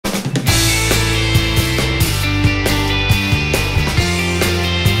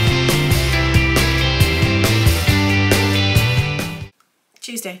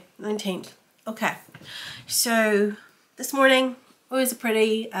Tuesday, 19th. Okay, so this morning was a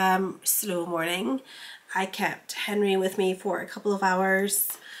pretty slow morning. I kept Henry with me for a couple of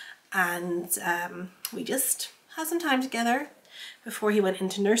hours and we just had some time together before he went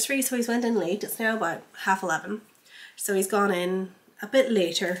into nursery. So he's went in late. It's now about 11:30. So he's gone in a bit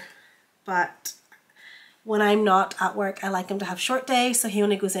later, but when I'm not at work, I like him to have short days. So he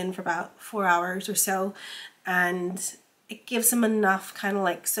only goes in for about 4 hours or so, and it gives him enough kind of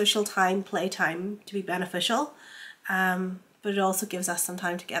like social time, play time to be beneficial. But it also gives us some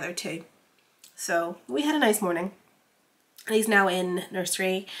time together too. So we had a nice morning. And he's now in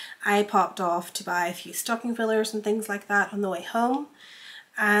nursery. I popped off to buy a few stocking fillers and things like that on the way home.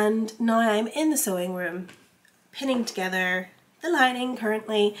 And now I'm in the sewing room pinning together the lining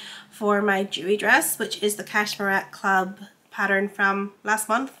currently for my Dewey dress, which is the Cashmerette Club pattern from last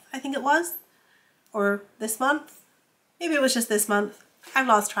month, I think it was. Or this month. Maybe it was just this month. I've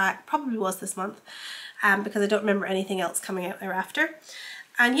lost track. Probably was this month because I don't remember anything else coming out thereafter.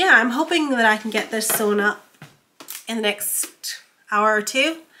 And yeah, I'm hoping that I can get this sewn up in the next hour or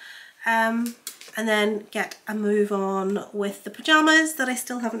two and then get a move on with the pajamas that I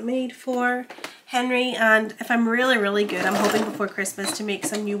still haven't made for Henry. And if I'm really good, I'm hoping before Christmas to make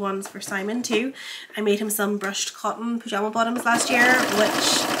some new ones for Simon too. I made him some brushed cotton pajama bottoms last year, which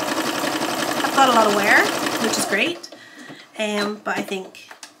I've got a lot of wear, which is great. But I think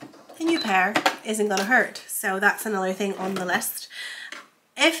a new pair isn't gonna hurt. So that's another thing on the list.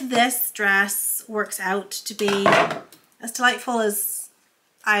 If this dress works out to be as delightful as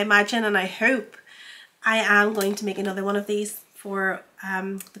I imagine and I hope, I am going to make another one of these for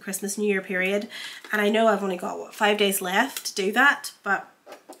the Christmas New Year period. And I know I've only got, what, 5 days left to do that, but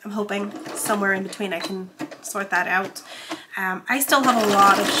I'm hoping somewhere in between I can sort that out. I still have a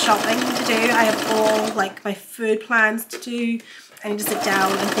lot of shopping to do. I have all like my food plans to do. I need to sit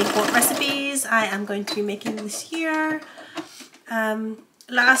down and think what recipes I am going to be making this year.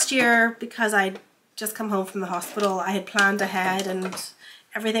 Last year, because I'd just come home from the hospital, I had planned ahead and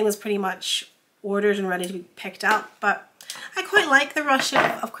everything was pretty much ordered and ready to be picked up. But I quite like the rush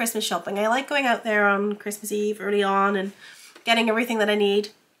of Christmas shopping. I like going out there on Christmas Eve early on and getting everything that I need.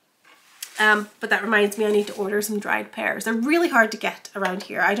 But that reminds me, I need to order some dried pears. They're really hard to get around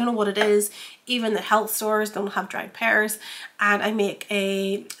here. I don't know what it is. Even the health stores don't have dried pears. And I make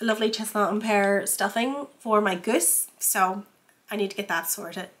a lovely chestnut and pear stuffing for my goose. So I need to get that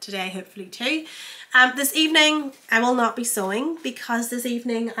sorted today, hopefully too. This evening, I will not be sewing because this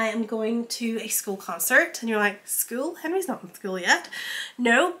evening I am going to a school concert. And you're like, school? Henry's not in school yet.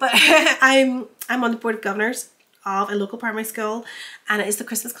 No, but I'm on the board of governors of a local primary school and it is the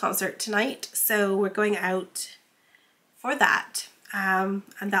Christmas concert tonight. So we're going out for that. And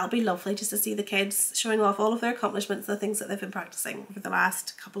that'll be lovely just to see the kids showing off all of their accomplishments, the things that they've been practicing over the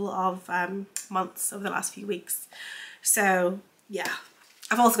last couple of months, over the last few weeks. So yeah,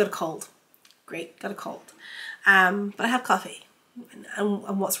 I've also got a cold. Great, got a cold. But I have coffee.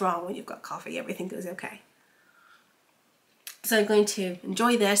 And what's wrong when you've got coffee? Everything goes okay. So I'm going to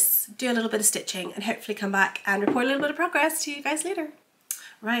enjoy this, do a little bit of stitching and hopefully come back and report a little bit of progress to you guys later.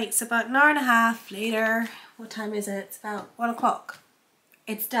 Right, so about an hour and a half later, what time is it? It's about 1 o'clock.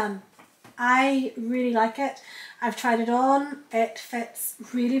 It's done. I really like it. I've tried it on. It fits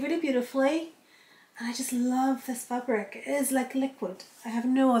really beautifully. And I just love this fabric. It is like liquid. I have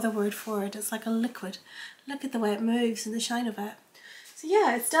no other word for it. It's like a liquid. Look at the way it moves and the shine of it. So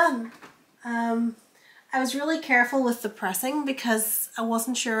yeah, it's done. I was really careful with the pressing because I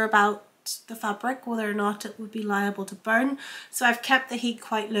wasn't sure about the fabric, whether or not it would be liable to burn. So I've kept the heat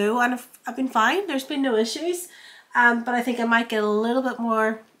quite low and I've been fine. There's been no issues. But I think I might get a little bit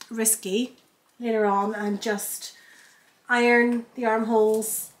more risky later on and just iron the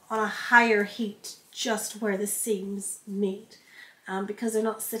armholes on a higher heat just where the seams meet. Because they're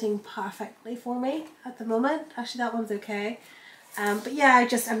not sitting perfectly for me at the moment. Actually, that one's okay. But yeah,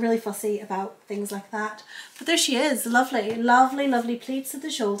 I'm really fussy about things like that. But there she is, lovely pleats at the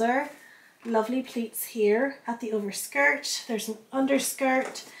shoulder, lovely pleats here at the overskirt. There's an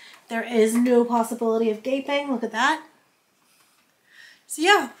underskirt. There is no possibility of gaping, look at that. So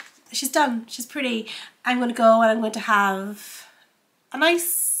yeah, she's done, she's pretty. I'm going to go and I'm going to have a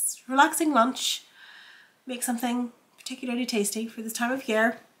nice, relaxing lunch, make something particularly tasty for this time of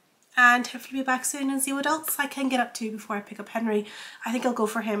year. And hopefully be back soon and see what else I can get up to before I pick up Henry. I think I'll go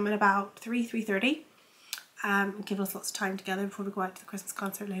for him at about 3:30. Give us lots of time together before we go out to the Christmas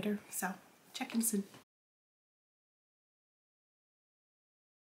concert later. So check in soon.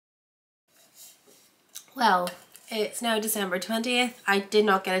 Well, it's now December 20th. I did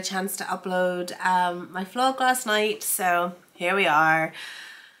not get a chance to upload my vlog last night, so here we are.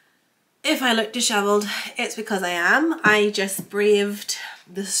 if I look dishevelled, it's because I am. I just braved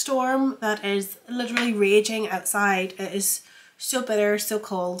the storm that is literally raging outside. It is so bitter, so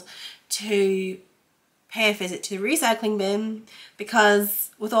cold, to pay a visit to the recycling bin,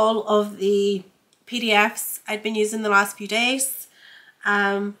 because with all of the PDFs I'd been using the last few days,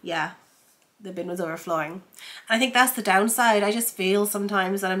 yeah, the bin was overflowing. And I think that's the downside. I just feel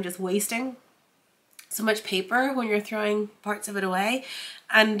sometimes that I'm just wasting so much paper when you're throwing parts of it away.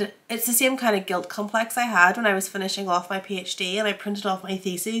 And it's the same kind of guilt complex I had when I was finishing off my PhD and I printed off my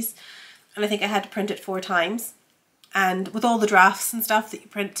thesis, and I think I had to print it 4 times. And with all the drafts and stuff that you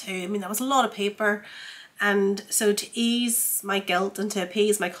print too, I mean, that was a lot of paper. And so to ease my guilt and to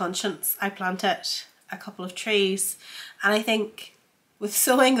appease my conscience, I planted a couple of trees. And I think with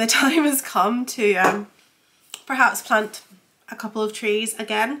sewing, the time has come to perhaps plant a couple of trees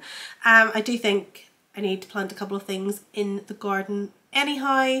again. I do think I need to plant a couple of things in the garden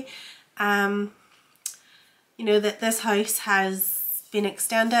anyhow. You know that this house has been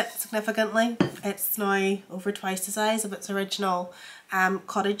extended significantly. It's now over twice the size of its original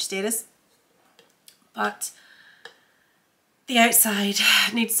cottage status. But the outside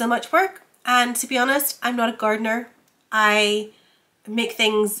needs so much work, and to be honest, I'm not a gardener. I make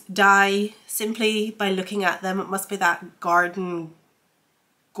things die simply by looking at them. It must be that garden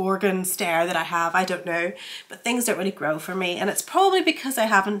gorgon stare that I have, I don't know, but things don't really grow for me, and it's probably because I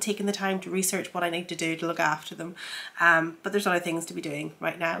haven't taken the time to research what I need to do to look after them. But there's other things to be doing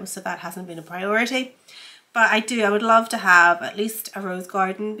right now, so that hasn't been a priority. But I would love to have at least a rose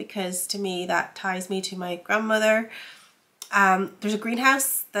garden, because to me that ties me to my grandmother. There's a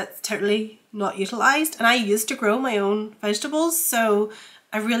greenhouse that's totally not utilised, and I used to grow my own vegetables, so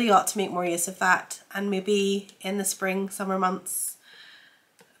I really ought to make more use of that. And maybe in the spring, summer months,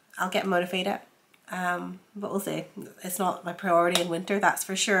 I'll get motivated. But we'll see. It's not my priority in winter, that's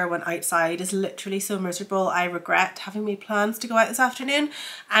for sure, when outside is literally so miserable. I regret having made plans to go out this afternoon.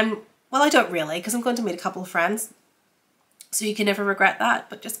 Well, I don't really, because I'm going to meet a couple of friends, so you can never regret that,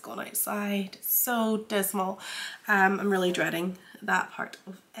 but just going outside, it's so dismal. I'm really dreading that part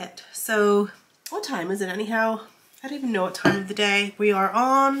of it. So what time is it anyhow? I don't even know what time of the day we are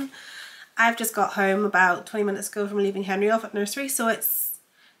on. I've just got home about 20 minutes ago from leaving Henry off at nursery, so it's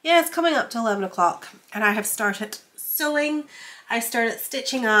coming up to 11 o'clock, and I have started sewing. I started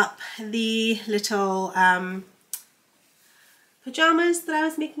stitching up the little pajamas that I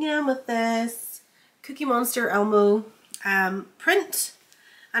was making in with this Cookie Monster Elmo print,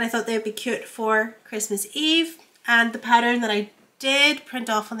 and I thought they would be cute for Christmas Eve. And the pattern that I did print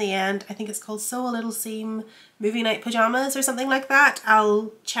off on the end, I think it's called Sew a Little Seam Movie Night Pajamas or something like that.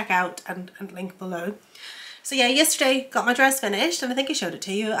 I'll check out and link below. So yeah, yesterday got my dress finished, and I think I showed it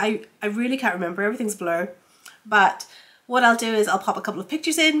to you. I really can't remember, everything's blur, but what I'll do is I'll pop a couple of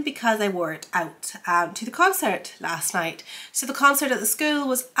pictures in, because I wore it out to the concert last night. So the concert at the school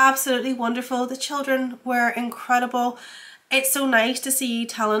was absolutely wonderful. The children were incredible. It's so nice to see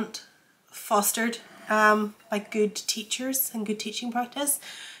talent fostered by good teachers and good teaching practice.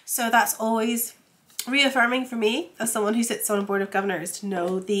 So that's always reaffirming for me as someone who sits on a board of governors, to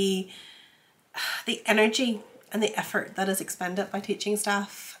know the energy and the effort that is expended by teaching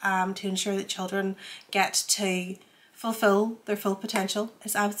staff to ensure that children get to fulfill their full potential.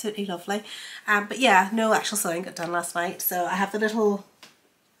 It's absolutely lovely. But yeah, no actual sewing got done last night, so I have the little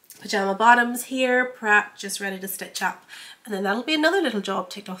pajama bottoms here prepped, just ready to stitch up, and then that'll be another little job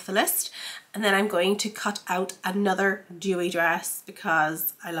ticked off the list. And then I'm going to cut out another Dewey dress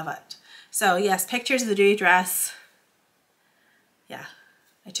because I love it. So yes, pictures of the Dewey dress. Yeah,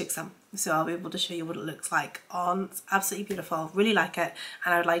 I took some, so I'll be able to show you what it looks like on. It's absolutely beautiful, really like it,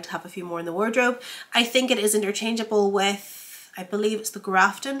 and I would like to have a few more in the wardrobe. I think it is interchangeable with, I believe it's the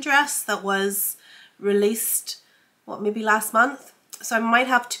Grafton dress that was released, what, maybe last month? So I might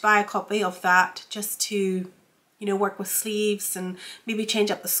have to buy a copy of that just to, you know, work with sleeves and maybe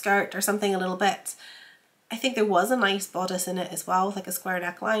change up the skirt or something a little bit. I think there was a nice bodice in it as well, with like a square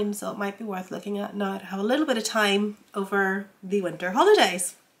neckline, so it might be worth looking at now to have a little bit of time over the winter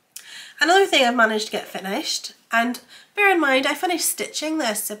holidays. Another thing I've managed to get finished, and bear in mind I finished stitching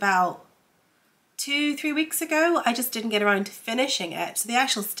this about 2-3 weeks ago. I just didn't get around to finishing it, so the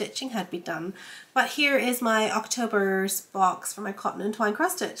actual stitching had been done. But here is my October's box for my cotton and twine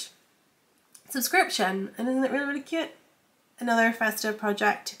cross stitch subscription, and isn't it really, really cute? Another festive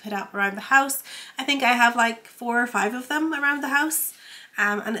project to put up around the house. I think I have like 4 or 5 of them around the house,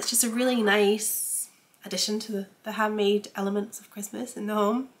 and it's just a really nice addition to the handmade elements of Christmas in the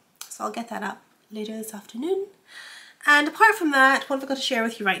home. So I'll get that up later this afternoon. And apart from that, what have I got to share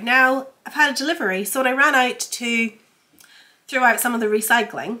with you right now? I've had a delivery. So when I ran out to throw out some of the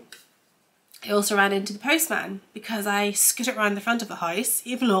recycling, I also ran into the postman because I scooted around the front of the house,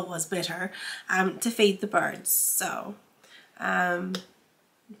 even though it was bitter, to feed the birds. So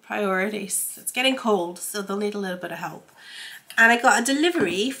priorities. It's getting cold, so they'll need a little bit of help. And I got a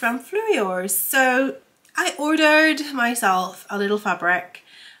delivery from Fleur. So I ordered myself a little fabric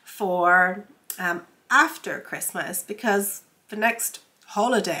for after Christmas, because the next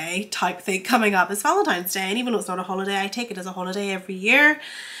holiday type thing coming up is Valentine's Day, and even though it's not a holiday, I take it as a holiday every year.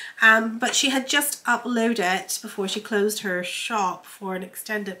 But she had just uploaded, before she closed her shop for an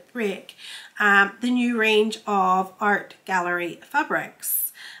extended break, the new range of art gallery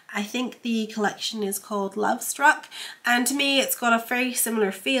fabrics. I think the collection is called Love Struck, and to me it's got a very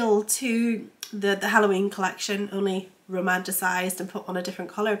similar feel to the Halloween collection, only romanticized and put on a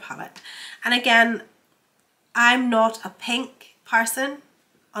different color palette. And again, I'm not a pink person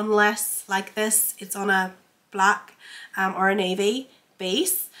unless, like this, it's on a black or a navy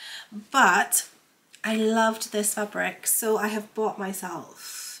base. But I loved this fabric, so I have bought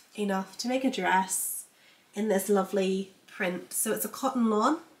myself enough to make a dress in this lovely print. So it's a cotton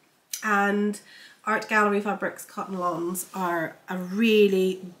lawn, and art gallery fabrics cotton lawns are a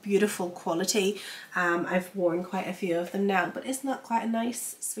really beautiful quality. I've worn quite a few of them now, but isn't that quite a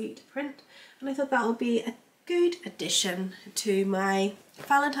nice sweet print? And I thought that would be a good addition to my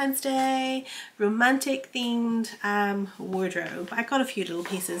Valentine's Day romantic themed wardrobe. I got a few little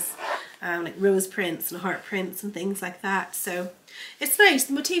pieces like rose prints and heart prints and things like that, so it's nice.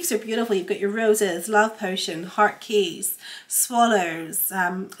 The motifs are beautiful. You've got your roses, love potion, heart keys, swallows,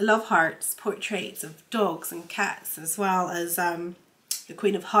 love hearts, portraits of dogs and cats, as well as the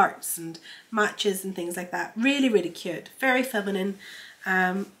Queen of Hearts and matches and things like that. Really, really cute, very feminine,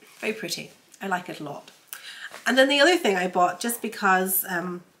 very pretty. I like it a lot. And then the other thing I bought, just because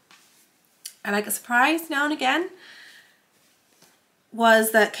I like a surprise now and again,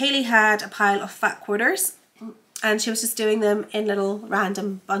 was that Kaylee had a pile of fat quarters, and she was just doing them in little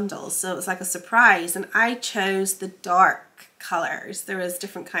random bundles. So it was like a surprise, and I chose the dark colours. There is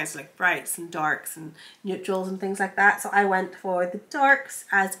different kinds, like brights and darks and neutrals and things like that. So I went for the darks,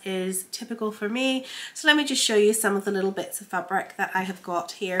 as is typical for me. So let me just show you some of the little bits of fabric that I have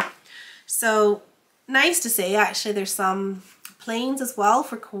got here. So nice to see, actually there's some plains as well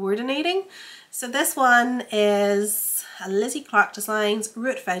for coordinating. So this one is a Lizzie Clark Designs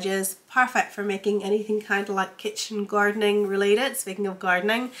Root Veggies, perfect for making anything kind of like kitchen gardening related, speaking of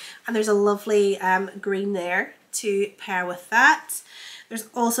gardening. And there's a lovely green there to pair with that. There's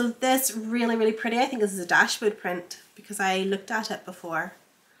also this really, really pretty, I think this is a dashwood print because I looked at it before.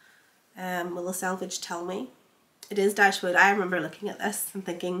 Will the selvage tell me? It is dashwood. I remember looking at this and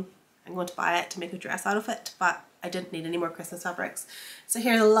thinking I'm going to buy it to make a dress out of it, but I didn't need any more Christmas fabrics. So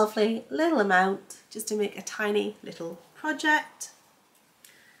here's a lovely little amount just to make a tiny little project.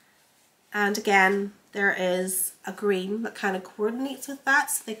 And again, there is a green that kind of coordinates with that,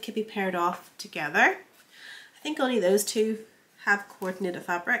 so they could be paired off together. I think only those two have coordinated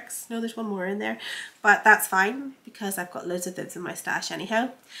fabrics. No, there's one more in there, but that's fine because I've got loads of those in my stash anyhow.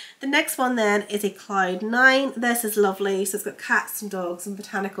 The next one then is a Cloud 9. This is lovely. So it's got cats and dogs and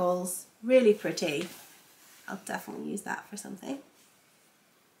botanicals. Really pretty. I'll definitely use that for something.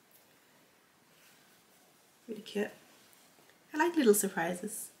 Really cute. I like little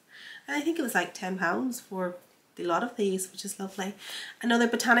surprises. And I think it was like £10 for the lot of these, which is lovely. Another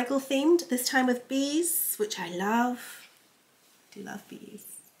botanical themed, this time with bees, which I love. I do love bees.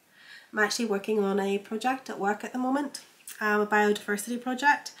 I'm actually working on a project at work at the moment, a biodiversity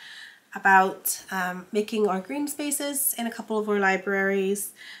project about making our green spaces in a couple of our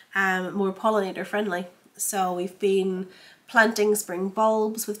libraries more pollinator friendly. So we've been planting spring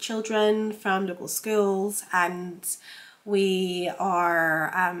bulbs with children from local schools, and we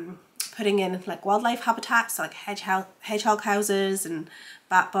are putting in like wildlife habitats, so like hedgehog houses and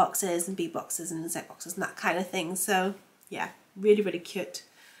bat boxes and bee boxes and insect boxes and that kind of thing. So yeah, really, really cute.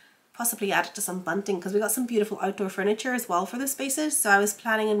 Possibly add it to some bunting because we got some beautiful outdoor furniture as well for the spaces. So I was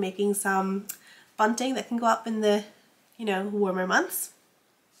planning on making some bunting that can go up in the, you know, warmer months.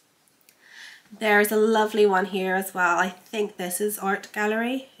 There's a lovely one here as well. I think this is Art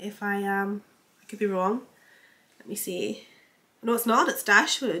Gallery, if I could be wrong. Let me see. No, it's not, it's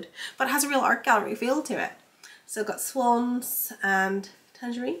Dashwood, but it has a real art gallery feel to it. So I've got swans and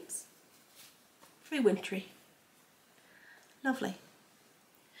tangerines. Very wintry. Lovely.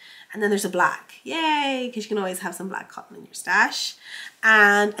 And then there's a black, yay, because you can always have some black cotton in your stash.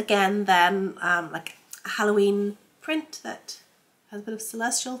 And again then like a Halloween print that has a bit of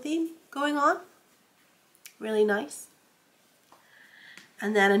celestial theme going on. Really nice.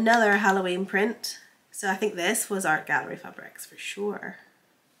 And then another Halloween print. So I think this was Art Gallery fabrics for sure.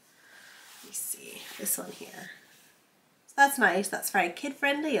 Let me see, this one here. So that's nice, that's very kid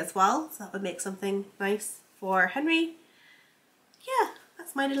friendly as well, so that would make something nice for Henry. Yeah,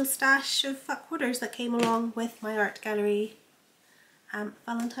 that's my little stash of quarters that came along with my art gallery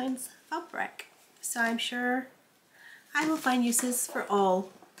Valentine's fabric. So I'm sure I will find uses for all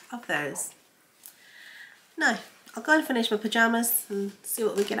of those. Now, I'll go and finish my pyjamas and see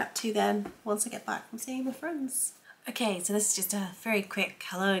what we get up to then once I get back from seeing my friends. Okay, so this is just a very quick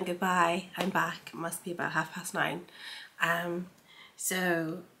hello and goodbye. I'm back, it must be about 9:30.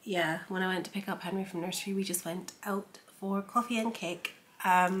 So yeah, when I went to pick up Henry from nursery, we just went out for coffee and cake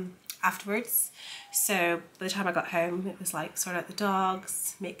afterwards. So by the time I got home, it was like sort out the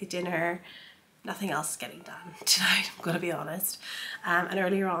dogs, make a dinner. Nothing else is getting done tonight, I'm gonna be honest. And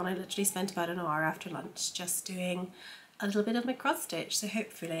earlier on, I literally spent about an hour after lunch just doing a little bit of my cross stitch. So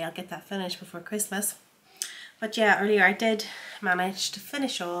hopefully I'll get that finished before Christmas. But yeah, earlier I did manage to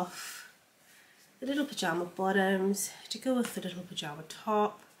finish off the little pyjama bottoms to go with the little pyjama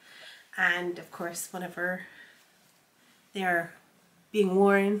top. And of course, whenever they're being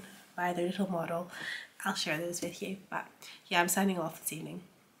worn by their little model, I'll share those with you. But yeah, I'm signing off this evening.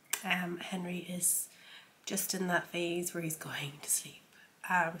 Henry is just in that phase where he's going to sleep.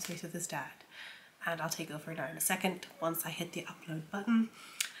 So he's with his dad. And I'll take over now in a second once I hit the upload button.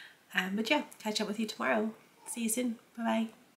 But yeah, catch up with you tomorrow. See you soon. Bye bye.